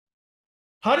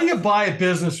How do you buy a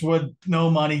business with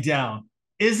no money down?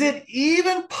 Is it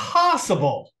even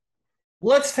possible?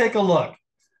 Let's take a look.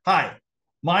 Hi,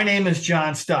 my name is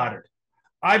John Stoddard.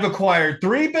 I've acquired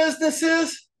 3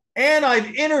 businesses and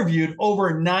I've interviewed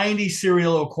over 90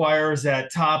 serial acquirers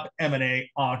at top M&A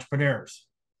entrepreneurs.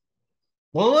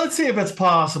 Well, let's see if it's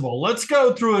possible. Let's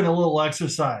go through it in a little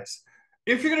exercise.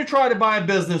 If you're going to try to buy a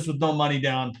business with no money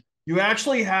down, you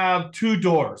actually have 2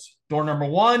 doors, door number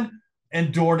 1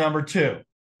 and door number 2.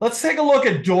 Let's take a look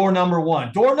at door number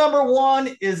 1. Door number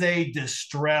 1 is a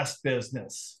distressed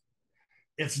business.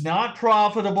 It's not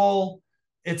profitable.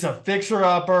 It's a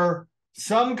fixer-upper.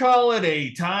 Some call it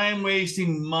a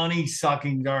time-wasting,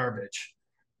 money-sucking garbage.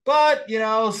 But,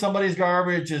 somebody's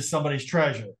garbage is somebody's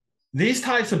treasure. These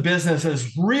types of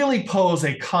businesses really pose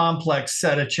a complex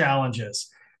set of challenges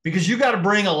because you got to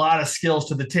bring a lot of skills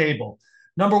to the table.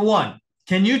 Number 1,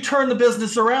 can you turn the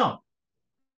business around?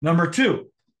 Number 2,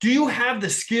 do you have the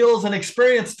skills and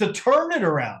experience to turn it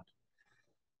around?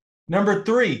 Number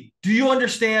 3, do you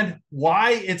understand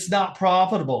why it's not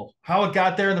profitable? How it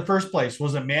got there in the first place?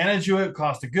 Was it management,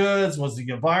 cost of goods? Was it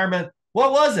the environment?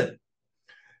 What was it?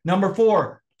 Number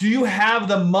 4, do you have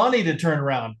the money to turn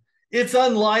around? It's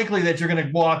unlikely that you're going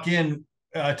to walk in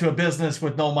to a business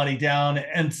with no money down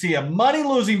and see a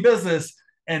money-losing business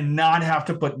and not have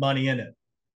to put money in it.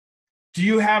 Do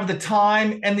you have the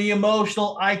time and the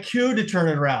emotional IQ to turn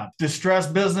it around?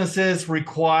 Distressed businesses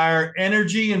require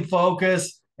energy and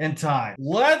focus and time.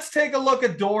 Let's take a look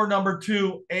at door number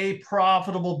 2, a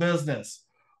profitable business.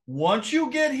 Once you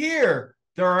get here,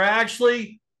 there are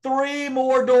actually 3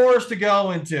 more doors to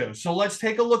go into. So let's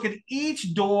take a look at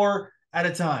each door at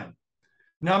a time.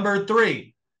 Number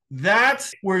 3,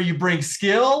 that's where you bring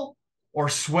skill or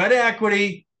sweat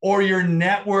equity or your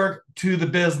network to the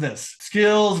business.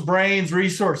 Skills, brains,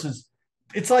 resources.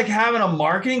 It's like having a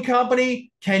marketing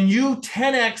company. Can you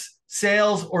 10x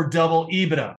sales or double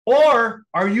EBITDA? Or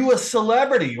are you a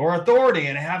celebrity or authority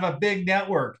and have a big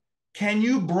network? Can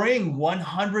you bring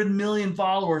 100 million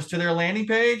followers to their landing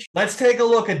page? Let's take a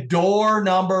look at door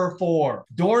number 4.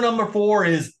 Door number 4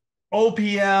 is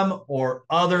OPM, or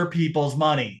other people's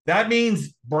money. That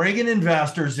means bringing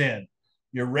investors in.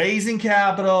 You're raising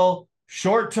capital,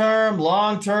 short-term,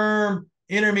 long-term,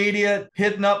 intermediate,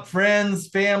 hitting up friends,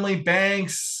 family,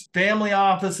 banks, family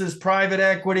offices, private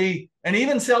equity, and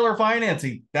even seller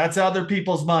financing. That's other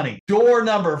people's money. Door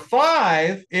number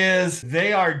 5 is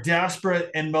they are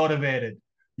desperate and motivated.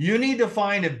 You need to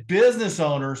find business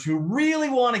owners who really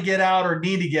want to get out or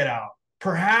need to get out.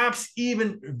 Perhaps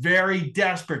even very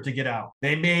desperate to get out.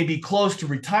 They may be close to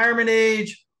retirement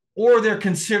age, or they're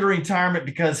considering retirement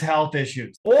because health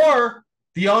issues, or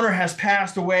the owner has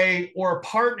passed away, or a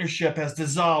partnership has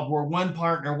dissolved where one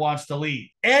partner wants to leave.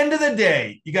 End of the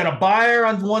day, you got a buyer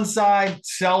on one side,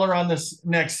 seller on this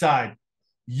next side.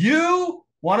 You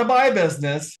want to buy a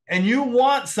business and you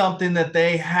want something that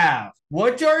they have.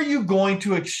 What are you going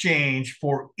to exchange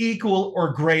for equal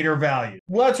or greater value?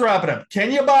 Let's wrap it up.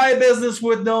 Can you buy a business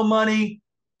with no money?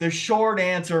 The short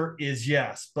answer is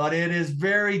yes, but it is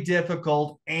very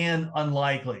difficult and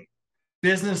unlikely.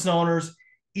 Business owners,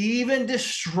 even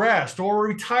distressed or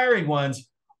retiring ones,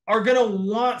 are going to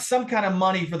want some kind of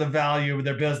money for the value of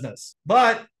their business.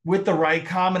 But with the right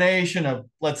combination of,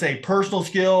 let's say, personal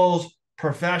skills,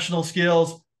 professional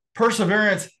skills,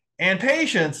 perseverance, and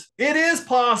patience, it is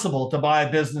possible to buy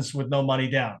a business with no money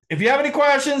down. If you have any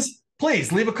questions,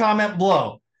 please leave a comment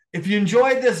below. If you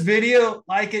enjoyed this video,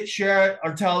 like it, share it,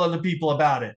 or tell other people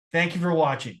about it. Thank you for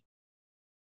watching.